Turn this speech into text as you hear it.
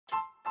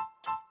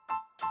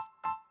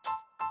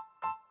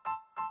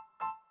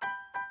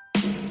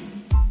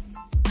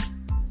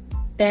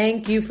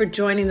Thank you for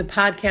joining the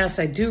podcast.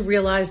 I do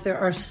realize there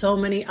are so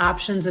many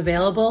options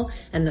available,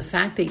 and the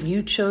fact that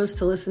you chose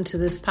to listen to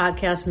this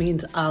podcast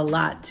means a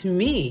lot to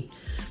me.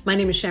 My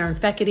name is Sharon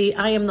Feckety.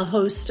 I am the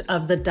host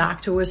of the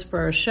Dr.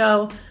 Whisperer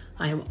Show.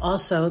 I am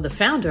also the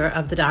founder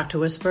of the Dr.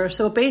 Whisperer.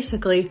 So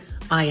basically,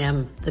 I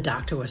am the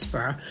Dr.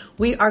 Whisperer.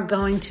 We are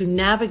going to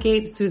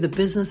navigate through the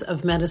business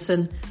of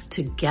medicine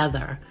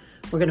together.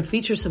 We're going to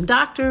feature some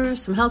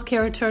doctors, some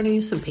healthcare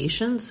attorneys, some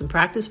patients, some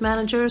practice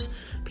managers,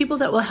 people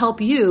that will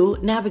help you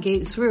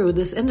navigate through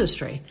this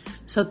industry.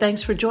 So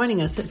thanks for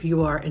joining us. If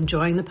you are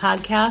enjoying the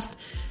podcast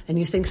and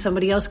you think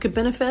somebody else could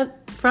benefit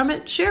from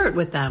it, share it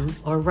with them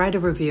or write a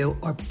review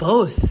or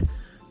both.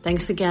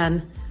 Thanks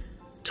again.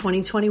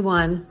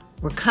 2021,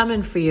 we're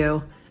coming for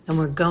you and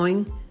we're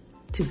going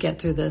to get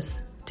through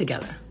this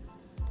together.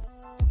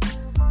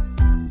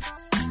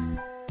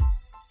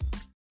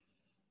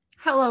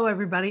 Hello,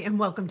 everybody, and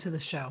welcome to the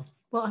show.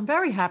 Well, I'm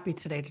very happy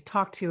today to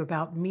talk to you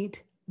about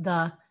Meet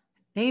the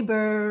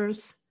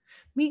Neighbors.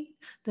 Meet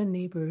the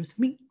Neighbors,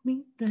 meet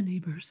the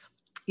neighbors.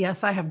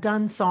 Yes, I have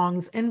done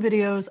songs and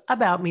videos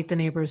about Meet the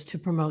Neighbors to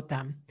promote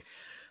them.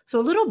 So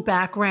a little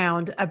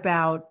background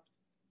about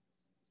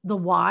the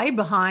why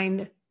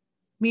behind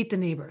Meet the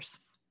Neighbors.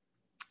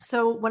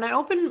 So when I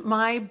opened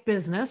my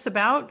business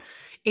about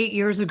 8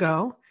 years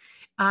ago,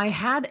 I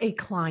had a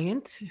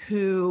client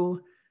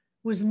who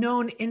was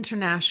known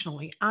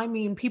internationally. I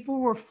mean, people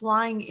were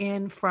flying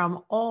in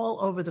from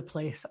all over the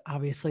place.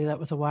 Obviously, that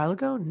was a while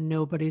ago.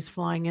 Nobody's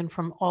flying in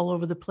from all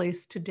over the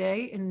place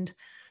today in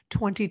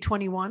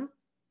 2021.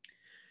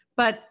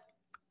 But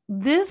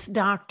this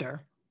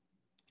doctor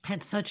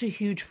had such a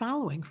huge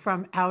following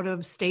from out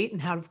of state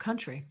and out of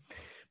country,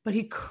 but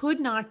he could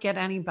not get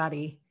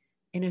anybody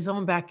in his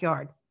own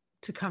backyard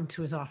to come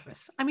to his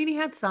office. I mean, he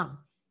had some,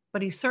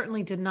 but he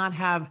certainly did not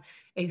have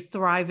a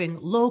thriving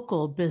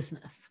local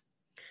business.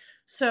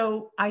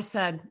 So I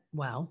said,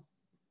 well,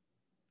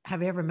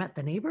 have you ever met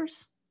the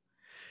neighbors?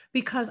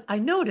 Because I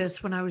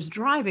noticed when I was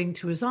driving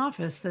to his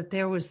office that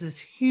there was this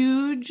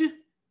huge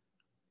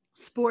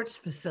sports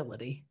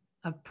facility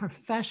of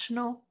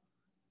professional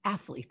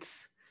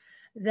athletes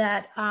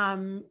that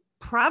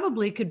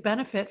probably could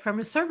benefit from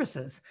his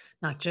services,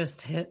 not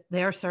just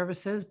their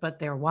services, but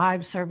their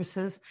wives'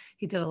 services.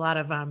 He did a lot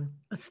of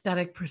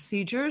aesthetic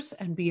procedures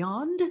and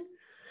beyond.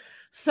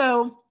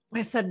 So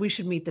I said, we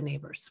should meet the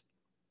neighbors.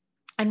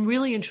 And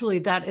really and truly,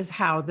 that is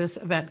how this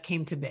event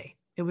came to be.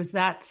 It was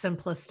that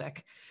simplistic.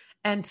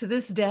 And to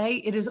this day,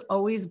 it has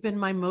always been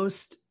my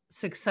most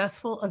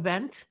successful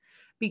event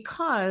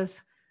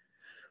because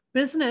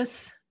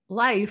business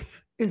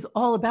life is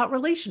all about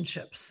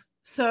relationships.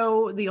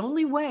 So the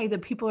only way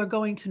that people are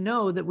going to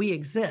know that we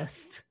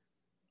exist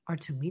are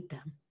to meet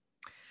them.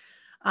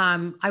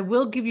 I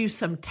will give you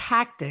some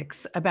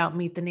tactics about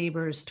Meet the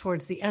Neighbors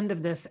towards the end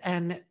of this.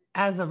 And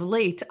as of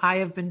late, I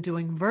have been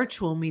doing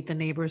virtual Meet the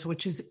Neighbors,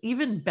 which is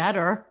even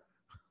better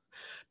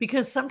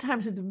because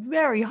sometimes it's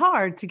very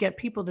hard to get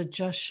people to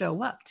just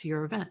show up to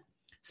your event.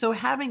 So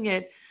having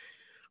it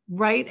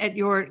right at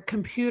your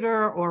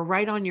computer or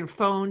right on your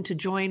phone to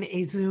join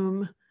a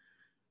Zoom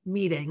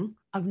meeting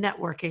of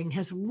networking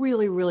has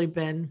really, really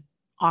been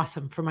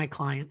awesome for my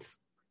clients.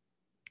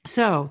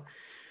 So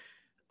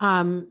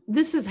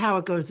this is how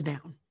it goes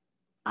down.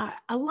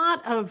 A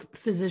lot of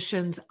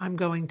physicians, I'm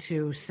going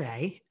to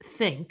say,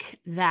 think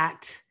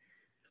that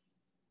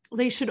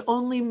they should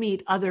only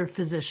meet other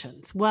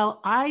physicians.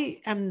 Well, I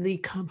am the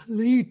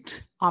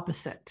complete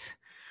opposite.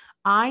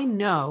 I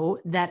know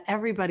that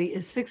everybody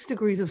is 6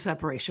 degrees of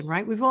separation,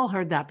 right? We've all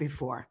heard that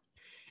before.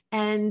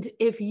 And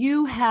if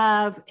you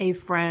have a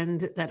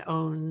friend that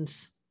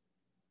owns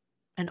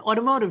an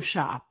automotive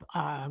shop,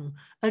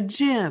 a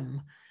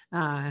gym,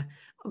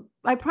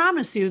 I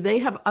promise you, they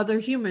have other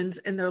humans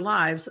in their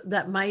lives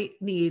that might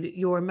need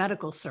your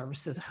medical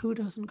services. Who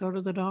doesn't go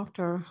to the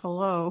doctor?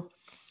 Hello.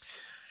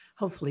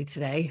 Hopefully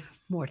today,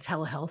 more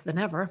telehealth than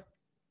ever.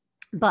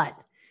 But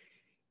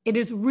it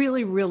is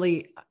really,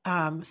 really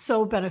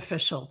so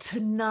beneficial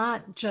to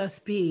not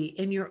just be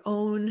in your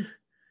own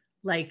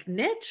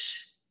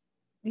niche.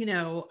 You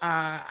know,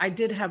 I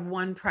did have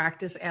one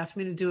practice ask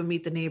me to do a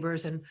Meet the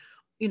Neighbors and,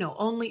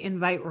 only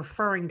invite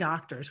referring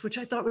doctors, which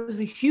I thought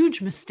was a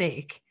huge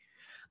mistake.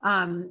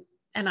 And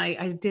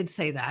I did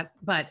say that,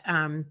 but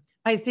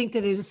I think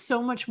that it is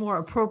so much more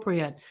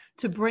appropriate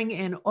to bring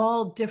in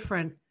all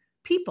different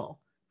people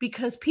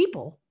because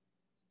people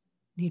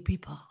need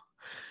people,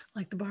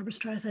 like the Barbra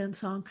Streisand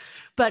song.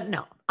 But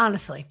no,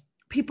 honestly,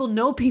 people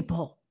know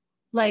people.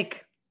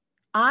 Like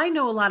I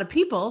know a lot of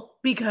people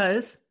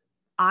because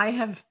I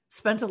have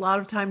spent a lot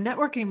of time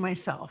networking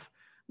myself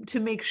to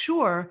make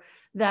sure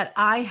that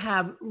I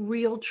have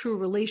real, true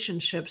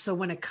relationships. So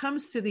when it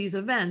comes to these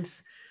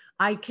events,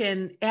 I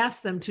can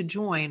ask them to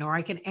join, or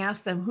I can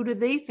ask them, who do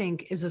they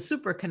think is a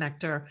super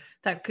connector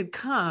that could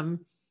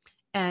come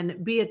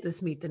and be at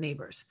this Meet the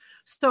Neighbors?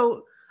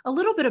 So a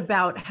little bit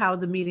about how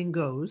the meeting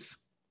goes.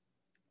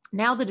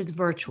 Now that it's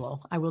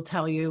virtual, I will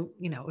tell you,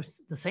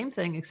 it's the same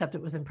thing, except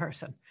it was in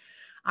person.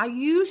 I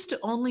used to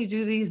only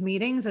do these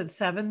meetings at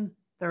 7:30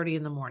 7:30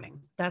 in the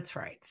morning. That's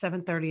right,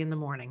 7:30 in the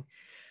morning.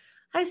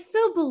 I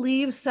still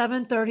believe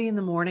 7:30 in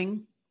the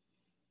morning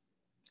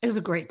is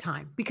a great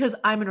time because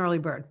I'm an early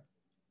bird.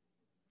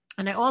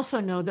 And I also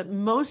know that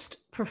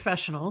most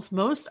professionals,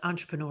 most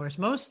entrepreneurs,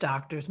 most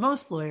doctors,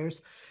 most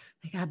lawyers,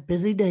 they got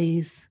busy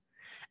days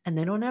and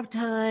they don't have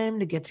time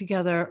to get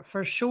together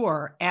for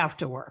sure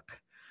after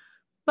work.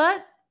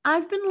 But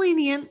I've been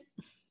lenient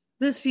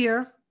this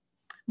year,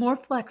 more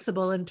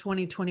flexible in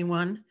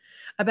 2021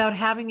 about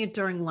having it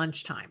during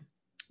lunchtime,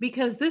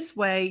 because this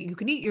way you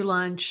can eat your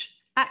lunch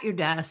at your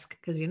desk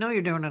because you know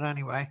you're doing it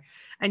anyway,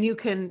 and you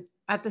can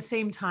at the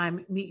same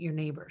time meet your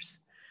neighbors.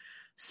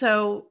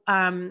 So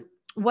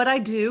what I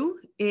do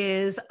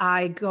is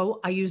I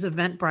use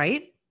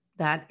Eventbrite.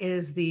 That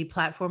is the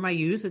platform I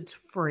use. It's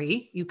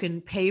free. You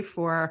can pay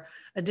for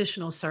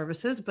additional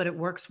services, but it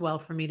works well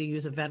for me to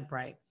use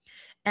Eventbrite.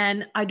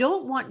 And I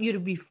don't want you to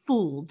be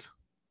fooled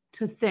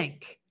to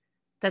think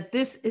that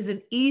this is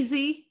an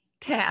easy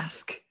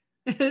task.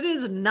 It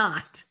is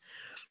not.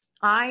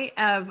 I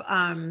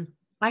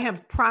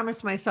have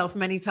promised myself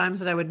many times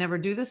that I would never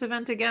do this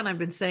event again. I've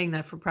been saying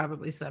that for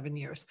probably 7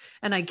 years,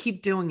 and I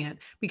keep doing it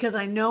because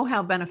I know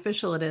how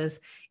beneficial it is.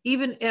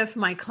 Even if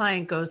my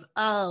client goes,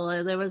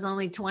 oh, there was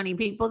only 20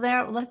 people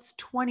there. Well, that's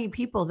 20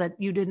 people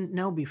that you didn't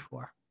know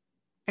before.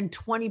 And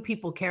 20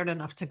 people cared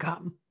enough to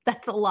come.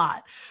 That's a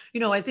lot.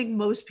 I think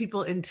most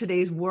people in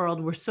today's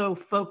world were so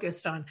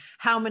focused on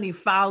how many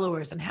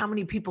followers and how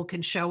many people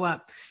can show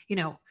up.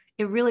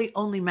 It really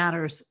only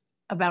matters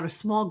about a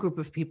small group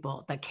of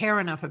people that care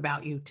enough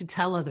about you to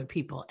tell other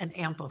people and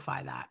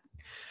amplify that.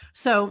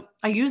 So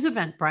I use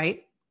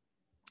Eventbrite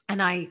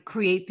and I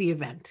create the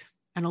event.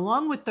 And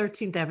along with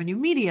 13th Avenue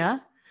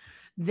Media,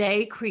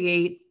 they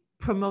create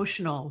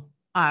promotional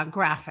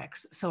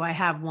graphics. So I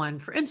have one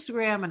for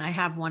Instagram and I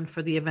have one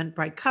for the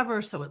Eventbrite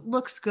cover. So it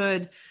looks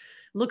good,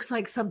 looks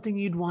like something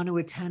you'd want to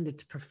attend.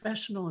 It's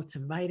professional, it's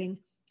inviting.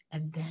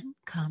 And then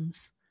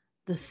comes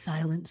the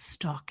silent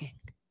stalking.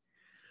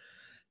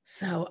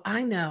 So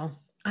I know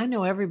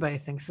everybody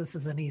thinks this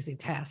is an easy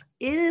task.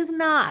 It is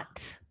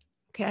not,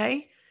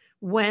 okay?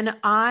 When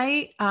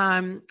I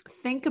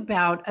think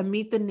about a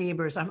Meet the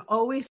Neighbors, I'm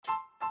always...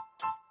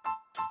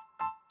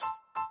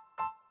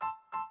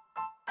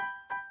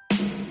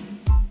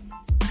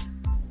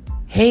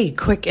 Hey,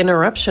 quick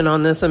interruption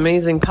on this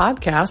amazing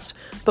podcast,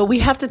 but we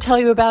have to tell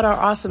you about our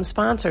awesome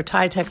sponsor,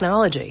 TIE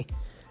Technology.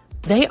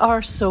 They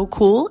are so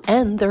cool,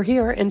 and they're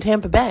here in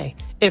Tampa Bay,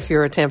 if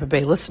you're a Tampa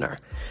Bay listener.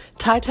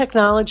 TIE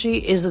Technology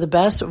is the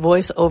best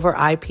voice over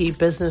IP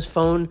business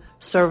phone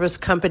service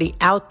company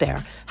out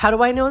there. How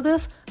do I know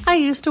this? I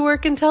used to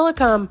work in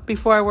telecom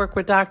before I worked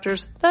with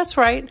doctors. That's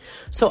right.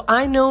 So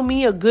I know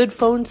me a good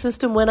phone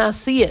system when I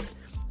see it.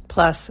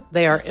 Plus,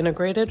 they are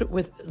integrated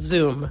with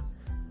Zoom.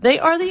 They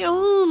are the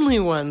only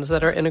ones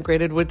that are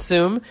integrated with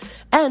Zoom.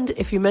 And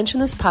if you mention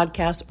this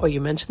podcast or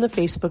you mention the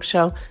Facebook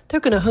show,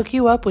 they're going to hook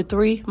you up with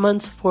 3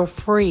 months for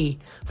free.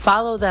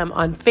 Follow them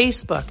on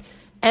Facebook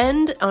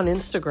and on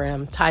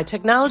Instagram. TIE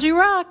Technology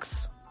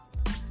rocks.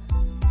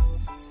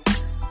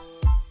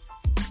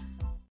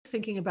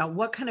 Thinking about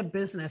what kind of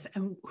business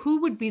and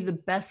who would be the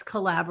best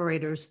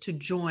collaborators to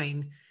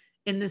join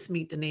in this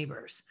Meet the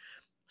Neighbors.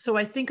 So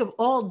I think of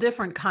all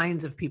different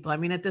kinds of people. I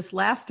mean, at this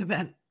last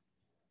event,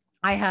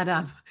 I had,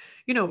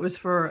 it was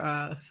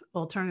for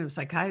alternative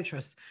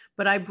psychiatrists,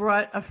 but I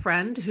brought a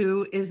friend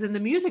who is in the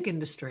music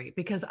industry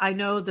because I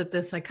know that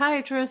the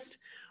psychiatrist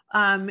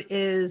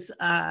is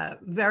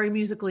very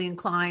musically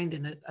inclined,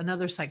 and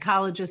another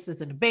psychologist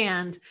is in a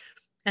band.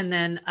 And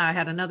then I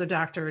had another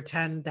doctor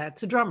attend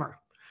that's a drummer.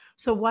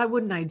 So why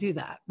wouldn't I do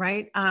that,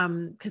 right?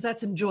 Because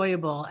that's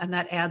enjoyable and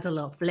that adds a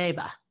little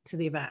flavor to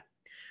the event.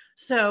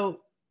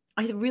 So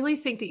I really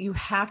think that you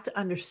have to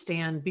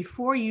understand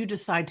before you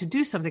decide to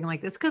do something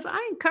like this, because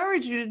I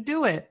encourage you to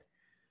do it.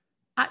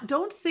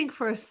 Don't think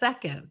for a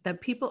second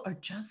that people are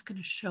just going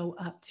to show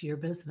up to your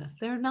business.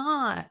 They're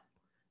not.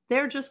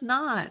 They're just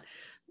not.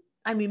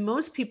 I mean,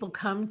 most people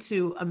come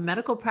to a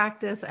medical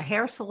practice, a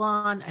hair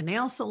salon, a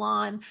nail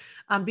salon,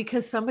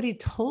 because somebody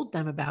told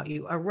them about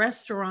you, a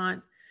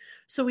restaurant.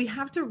 So we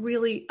have to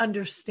really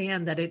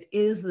understand that it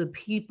is the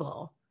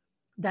people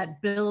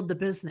that build the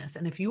business.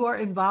 And if you are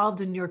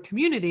involved in your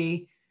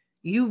community,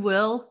 you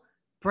will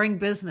bring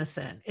business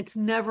in. It's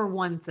never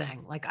one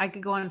thing. Like I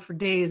could go on for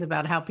days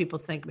about how people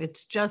think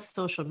it's just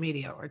social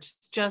media, or it's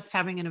just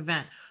having an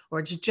event, or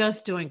it's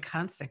just doing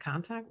constant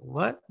contact.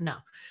 What? No.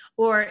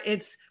 Or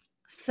it's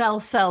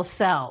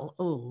sell.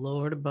 Oh,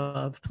 Lord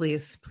above,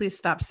 please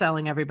stop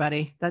selling,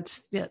 everybody.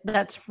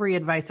 That's free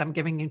advice I'm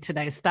giving you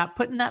today. Stop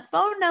putting that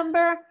phone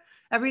number.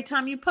 Every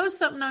time you post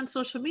something on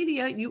social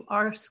media, you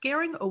are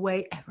scaring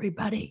away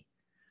everybody.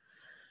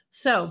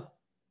 So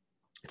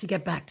to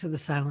get back to the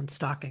silent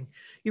stalking,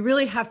 you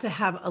really have to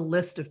have a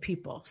list of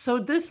people. So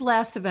this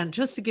last event,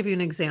 just to give you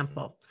an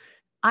example,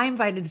 I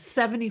invited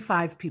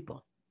 75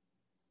 people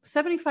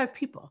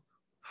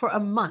for a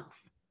month.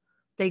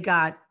 They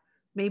got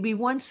maybe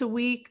once a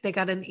week, they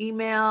got an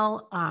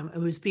email. It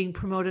was being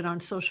promoted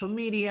on social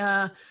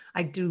media.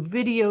 I do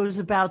videos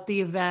about the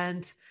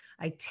event.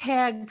 I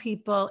tag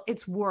people.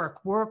 It's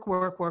work.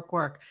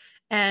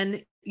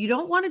 And you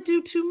don't want to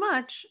do too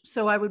much.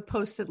 So I would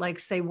post it like,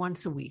 say,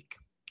 once a week.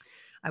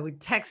 I would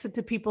text it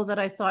to people that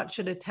I thought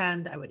should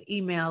attend. I would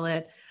email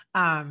it.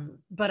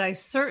 But I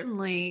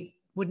certainly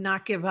would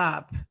not give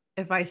up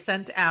if I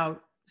sent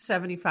out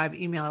 75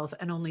 emails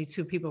and only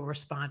 2 people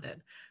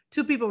responded.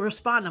 2 people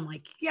respond. I'm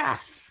like,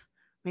 yes,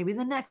 maybe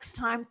the next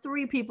time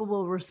 3 people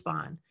will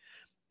respond.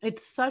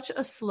 It's such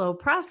a slow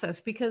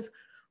process because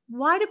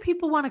why do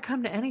people want to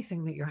come to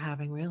anything that you're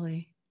having,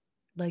 really?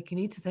 Like, you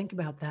need to think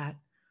about that.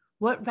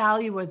 What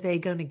value are they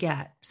going to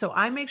get? So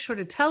I make sure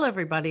to tell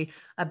everybody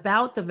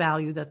about the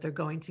value that they're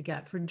going to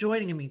get for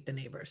joining a Meet the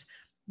Neighbors.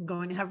 You're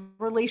going to have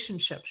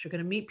relationships. You're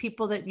going to meet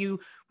people that you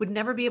would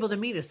never be able to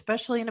meet,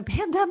 especially in a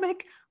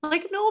pandemic.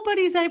 Like,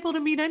 nobody's able to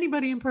meet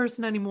anybody in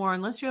person anymore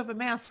unless you have a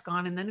mask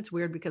on. And then it's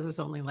weird because it's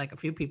only like a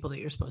few people that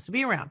you're supposed to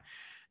be around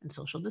and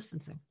social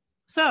distancing.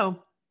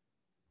 So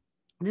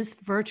this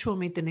virtual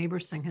Meet the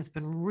Neighbors thing has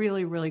been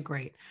really, really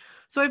great.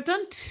 So I've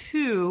done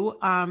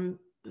 2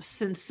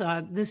 since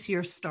this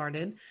year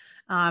started.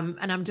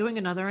 And I'm doing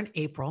another in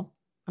April,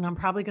 and I'm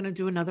probably going to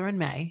do another in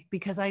May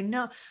because I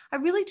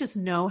really just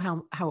know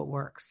how it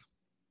works,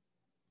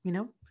 you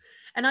know?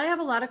 And I have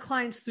a lot of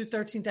clients through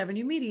 13th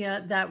Avenue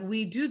Media that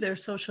we do their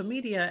social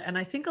media. And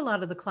I think a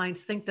lot of the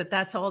clients think that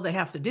that's all they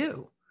have to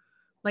do.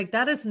 Like,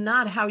 that is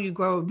not how you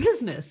grow a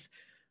business.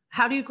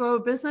 How do you grow a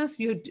business?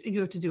 You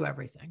have to do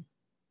everything.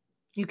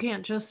 You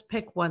can't just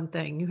pick one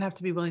thing. You have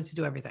to be willing to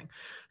do everything.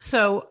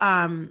 So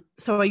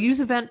I use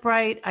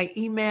Eventbrite, I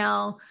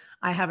email,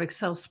 I have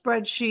Excel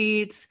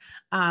spreadsheets.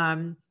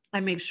 I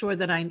make sure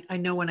that I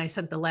know when I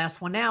sent the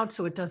last one out,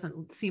 so it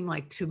doesn't seem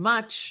like too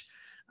much.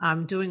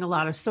 I'm doing a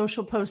lot of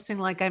social posting,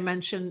 like I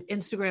mentioned,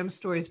 Instagram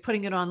stories,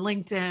 putting it on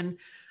LinkedIn,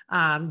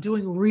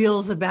 doing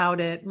reels about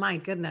it. My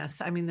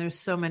goodness. I mean, there's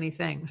so many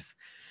things.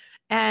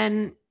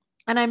 And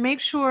I make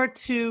sure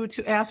to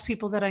ask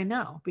people that I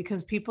know,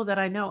 because people that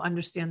I know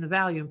understand the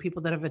value, and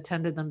people that have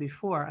attended them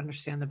before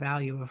understand the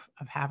value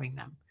of having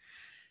them.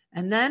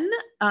 And then,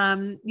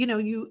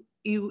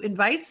 you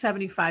invite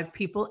 75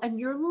 people and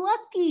you're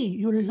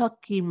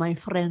lucky, my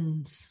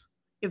friends.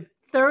 If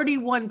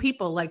 31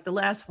 people, like the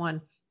last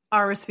one,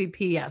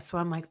 RSVP, yes. So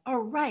I'm like,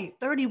 all right,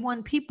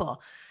 31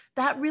 people.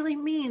 That really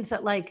means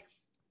that like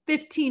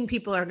 15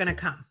 people are going to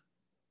come.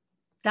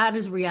 That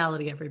is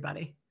reality,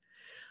 everybody.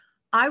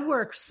 I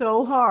work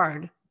so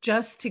hard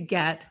just to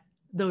get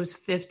those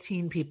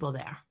 15 people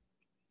there.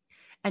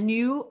 And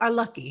you are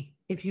lucky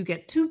if you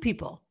get 2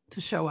 people to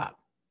show up.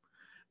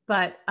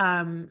 But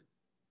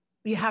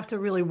you have to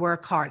really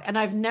work hard. And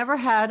I've never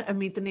had a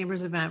Meet the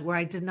Neighbors event where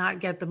I did not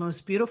get the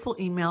most beautiful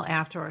email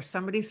after, or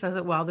somebody says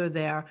it while they're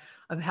there,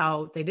 of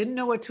how they didn't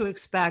know what to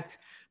expect,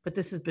 but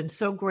this has been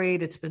so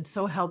great. It's been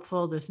so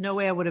helpful. There's no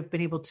way I would have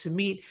been able to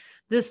meet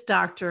this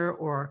doctor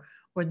or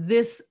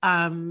this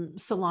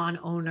salon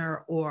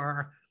owner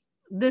or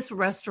this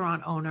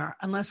restaurant owner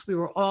unless we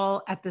were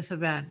all at this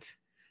event.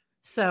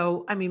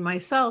 So, I mean,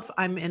 myself,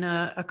 I'm in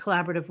a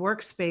collaborative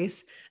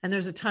workspace, and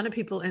there's a ton of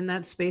people in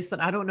that space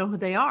that I don't know who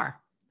they are.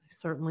 I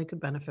certainly could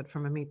benefit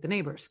from a Meet the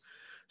Neighbors.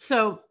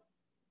 So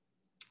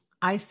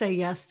I say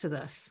yes to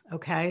this.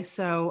 Okay.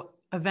 So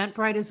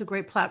Eventbrite is a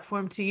great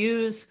platform to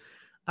use.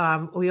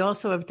 We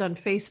also have done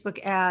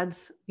Facebook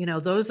ads. You know,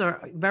 those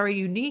are very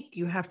unique.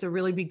 You have to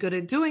really be good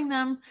at doing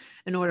them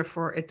in order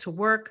for it to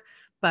work.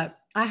 But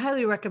I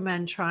highly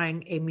recommend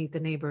trying a Meet the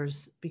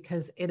Neighbors,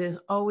 because it is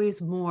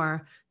always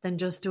more than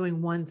just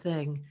doing one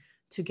thing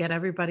to get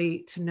everybody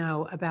to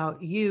know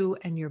about you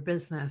and your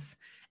business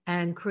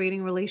and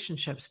creating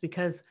relationships.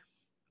 Because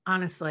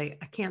honestly,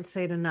 I can't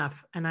say it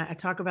enough. And I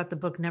talk about the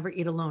book, Never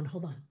Eat Alone.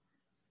 Hold on.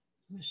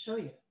 I'm going to show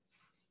you.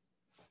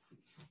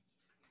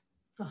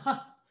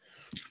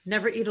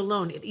 Never Eat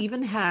Alone. It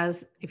even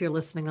has, if you're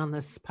listening on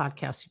this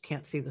podcast, you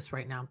can't see this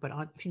right now, but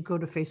if you go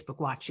to Facebook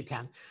Watch, you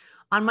can.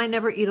 On my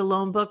Never Eat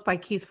Alone book by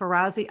Keith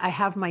Ferrazzi, I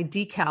have my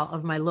decal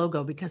of my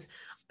logo, because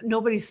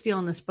nobody's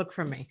stealing this book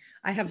from me.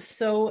 I have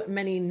so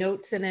many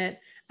notes in it.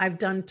 I've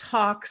done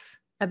talks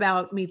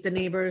about Meet the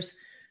Neighbors,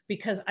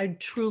 because I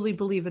truly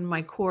believe in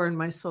my core and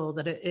my soul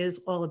that it is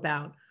all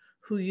about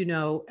who you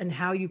know and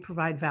how you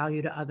provide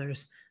value to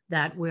others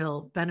that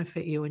will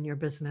benefit you in your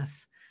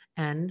business.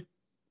 And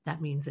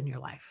that means in your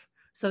life.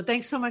 So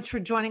thanks so much for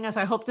joining us.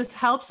 I hope this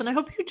helps, and I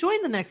hope you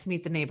join the next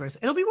Meet the Neighbors.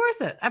 It'll be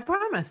worth it. I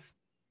promise.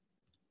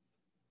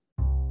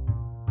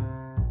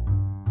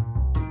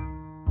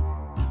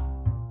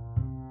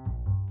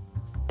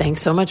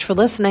 Thanks so much for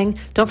listening.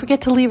 Don't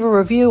forget to leave a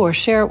review or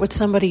share it with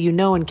somebody you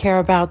know and care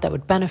about that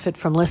would benefit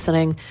from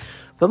listening.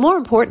 But more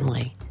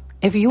importantly,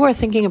 if you are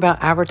thinking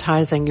about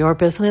advertising your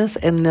business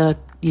in the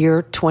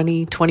year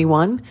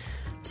 2021,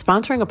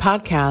 sponsoring a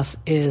podcast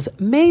is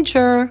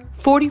major.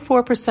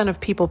 44%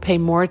 of people pay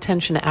more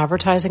attention to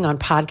advertising on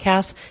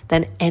podcasts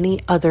than any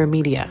other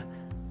media.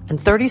 And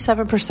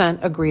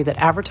 37% agree that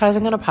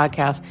advertising on a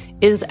podcast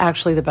is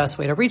actually the best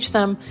way to reach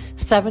them.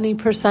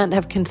 70%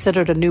 have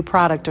considered a new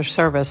product or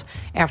service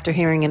after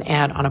hearing an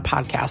ad on a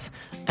podcast.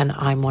 And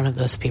I'm one of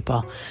those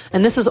people.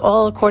 And this is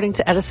all according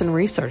to Edison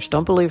Research.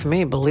 Don't believe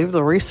me, believe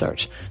the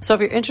research. So if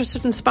you're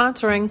interested in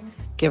sponsoring,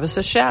 give us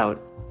a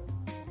shout.